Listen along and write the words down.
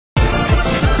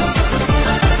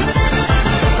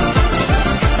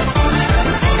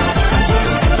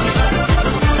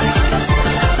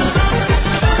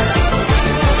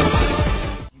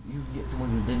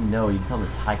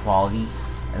it's high quality,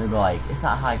 and they'll be like, it's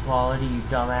not high quality, you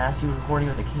dumbass, you're recording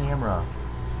with a camera.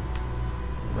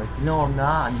 Like, no, I'm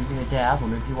not, I'm using a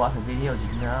Dazzle. If you watch my videos,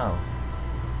 you know.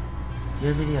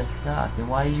 Your videos suck, and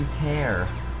why do you care?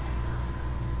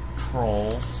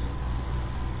 Trolls.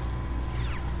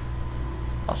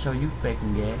 I'll show you fake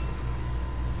and gay.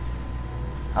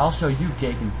 I'll show you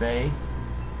Gake and Faye.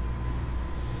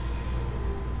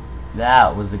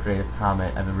 That was the greatest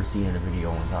comment I've ever seen in a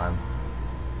video one time.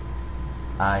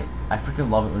 I freaking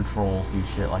love it when trolls do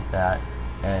shit like that,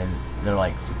 and they're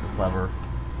like super clever,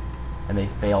 and they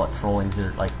fail at trolling.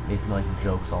 They're like, they seem like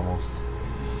jokes almost.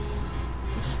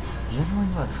 Which is generally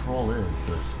what a troll is,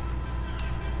 but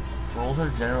trolls are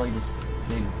generally just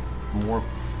big,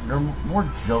 they're more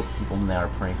joke people than they are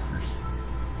pranksters.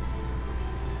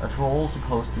 A troll is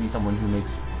supposed to be someone who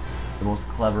makes the most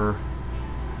clever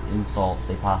insults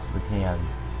they possibly can.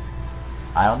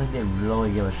 I don't think they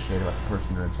really give a shit about the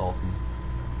person they're insulting.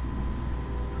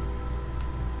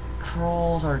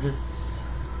 Trolls are just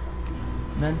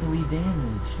mentally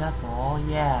damaged, that's all,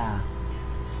 yeah.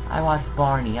 I watched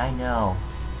Barney, I know.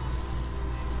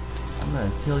 I'm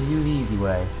gonna kill you the easy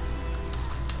way.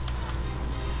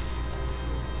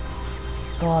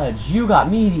 Fudge, you got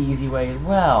me the easy way as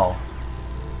well.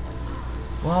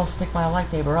 Well, stick my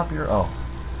lightsaber up your... Oh.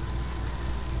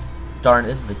 Darn,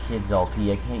 this is a kid's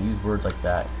LP. I can't use words like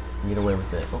that. Get away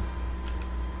with it. Oh.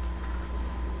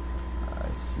 I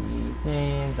see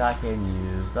things I can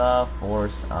use the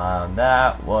Force on.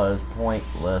 That was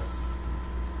pointless.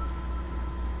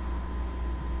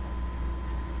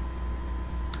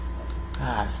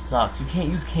 Ah, it sucks. You can't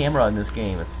use camera in this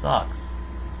game. It sucks.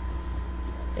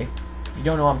 If you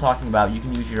don't know what I'm talking about, you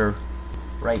can use your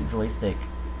right joystick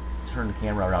to turn the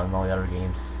camera around in all the other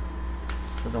games.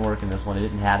 It doesn't work in this one. It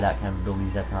didn't have that kind of ability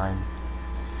at that time.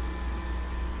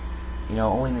 You know,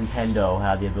 only Nintendo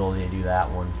had the ability to do that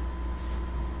one.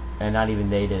 And not even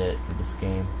they did it for this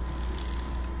game.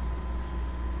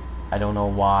 I don't know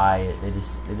why. It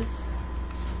just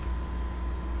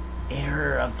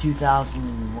error of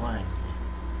 2001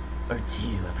 or 2.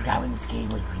 I forgot when this game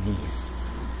was released.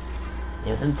 It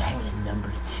was sometime in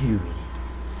number 2 in it.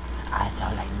 That's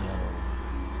all I know.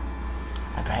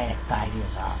 I'm probably like 5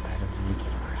 years off, but I don't really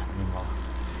get where it anymore.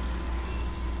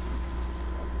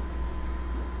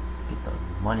 Let's get those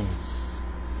monies.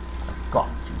 I've got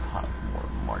to have more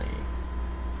money.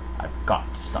 I've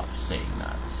got to stop saying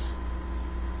that.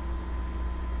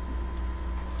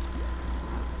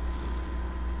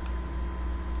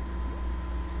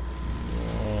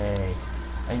 Yay.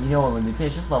 And you know what, when we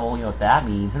finish this level, you know what that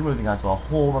means. We're moving on to a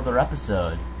whole other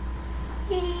episode.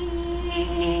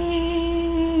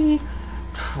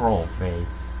 Troll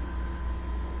face.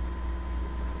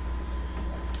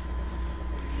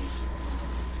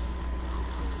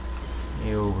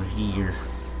 Over here.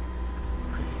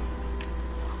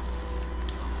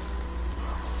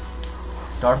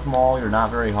 Darth Maul, you're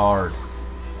not very hard.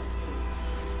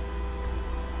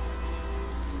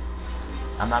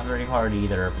 I'm not very hard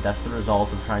either, but that's the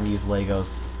result of trying to use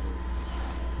Legos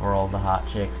for all the hot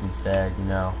chicks instead, you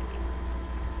know.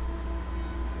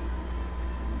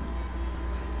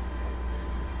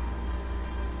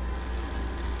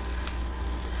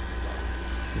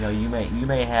 You know, you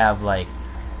may have like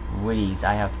woodies,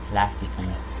 I have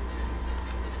plasticies.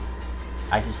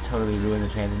 I just totally ruined the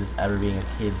chance of this ever being a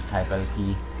kids type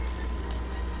IP.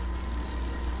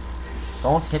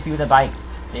 Don't hit me with a bike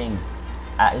thing.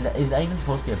 Is that even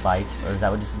supposed to be a bike, or is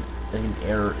that just like an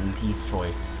error in piece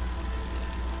choice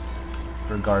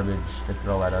for garbage to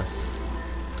throw at us?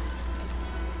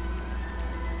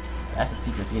 That's a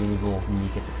secret to getting these little mini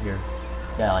kits up here.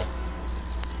 Yeah, like,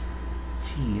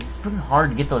 geez, it's freaking hard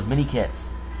to get those mini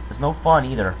kits. It's no fun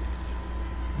either.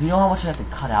 You know how much I have to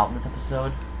cut out in this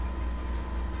episode?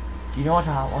 Do you know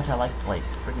how much I like to, like,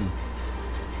 freaking...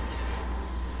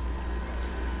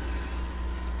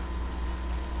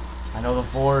 I know the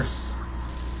Force.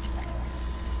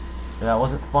 That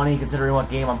wasn't funny considering what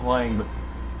game I'm playing, but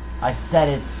I said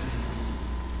it.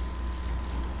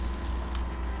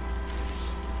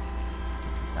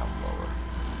 Down lower.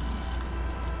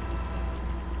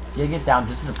 See, I get down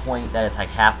just to the point that it's like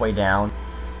halfway down.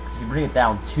 Because if you bring it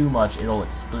down too much, it'll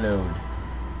explode.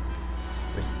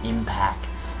 With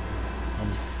impact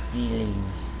and feeling.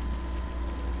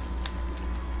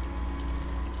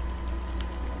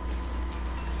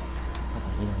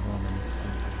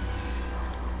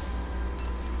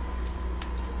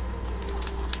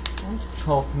 Don't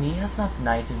choke me, that's not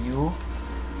nice of you.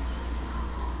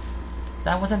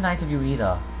 That wasn't nice of you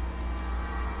either.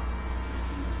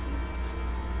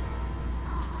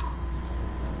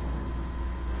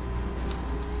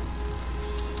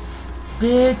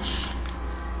 bitch!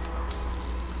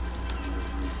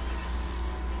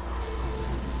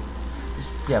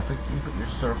 Just, yeah, put your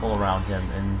circle around him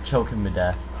and choke him to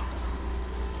death.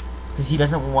 Because he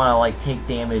doesn't want to, like, take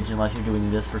damage unless you're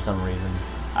doing this for some reason.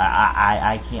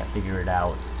 I can't figure it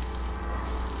out.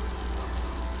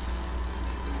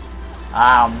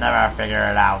 I'll never figure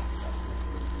it out.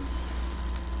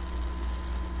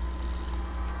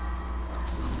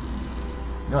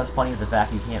 You know what's funny is the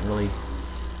fact you can't really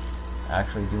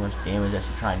actually do much damage as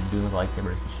you're trying to do with a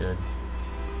lightsaber as you should.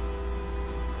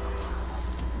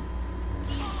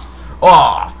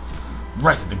 Oh!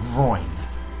 Right to the groin.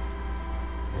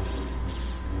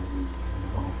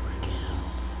 Overkill.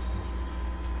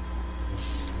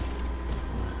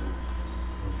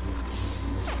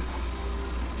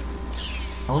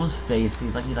 I love his face.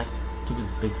 He's like he took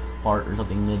his big fart or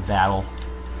something mid-battle.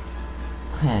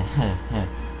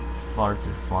 Farts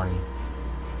are funny.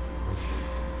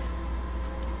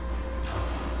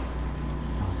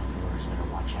 Oh, the Force, better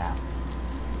watch out.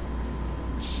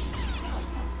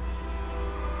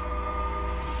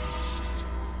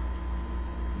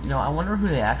 You know, I wonder who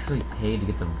they actually paid to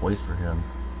get the voice for him.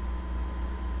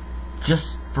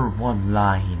 Just for one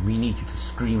line, we need you to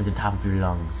scream at the top of your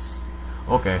lungs.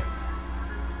 Okay.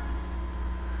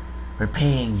 We're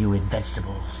paying you in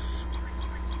vegetables.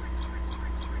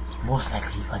 Most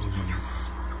likely onions.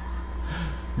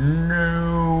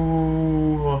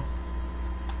 No.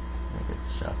 I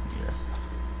guess shut up, yes.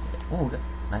 Oh, got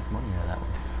nice money out of that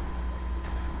one.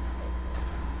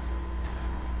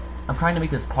 I'm trying to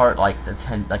make this part like the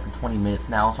 20 minutes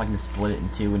now, so I can split it in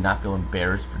two and not feel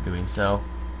embarrassed for doing so.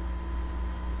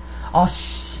 Oh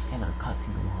shit! I'm gonna cuss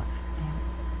you to watch.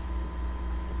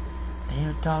 Damn it. Damn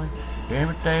it, Dolly. Damn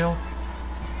it, Dale.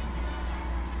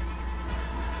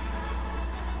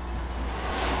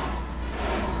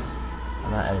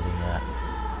 I'm not editing that.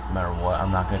 No matter what,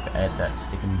 I'm not going to edit that,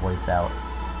 just taking voice out.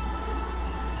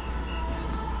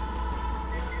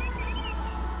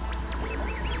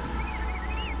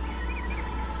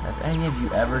 Have any of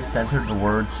you ever censored the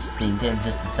word stinking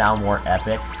just to sound more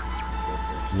epic?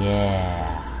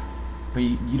 Yeah. But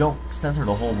you don't censor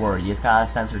the whole word, you just gotta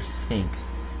censor stink.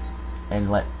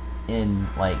 And let in,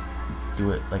 like,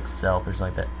 do it like self or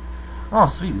something like that. Oh,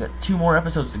 sweet, we got 2 more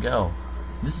episodes to go.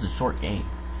 This is a short game.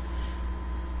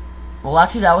 Well,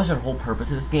 actually, that was the whole purpose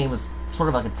of this game, was sort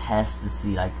of like a test to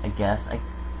see, like, I guess. I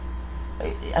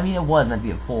mean, it was meant to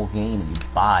be a full game that you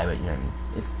buy, but, you know what I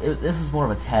mean? This was more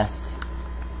of a test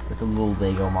with the little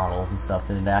Lego models and stuff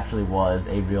than it actually was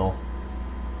a real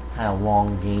kind of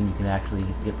long game you can actually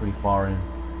get pretty far in.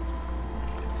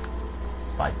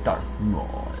 It's by Darth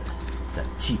Maul. That's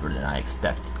cheaper than I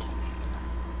expected.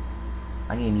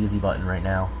 I need an easy button right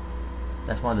now.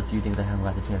 That's one of the few things I haven't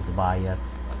got the chance to buy yet.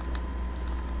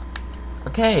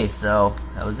 Okay, so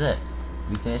that was it.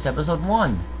 We finished episode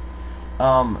 1.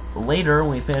 Later,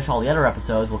 when we finish all the other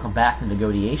episodes, we'll come back to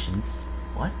negotiations.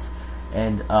 What?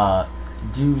 And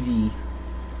do the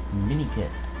mini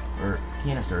kits or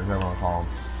canisters, whatever you want to call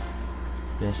them.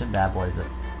 Finish them bad boys.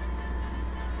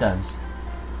 Done.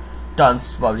 Done.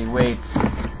 While we wait.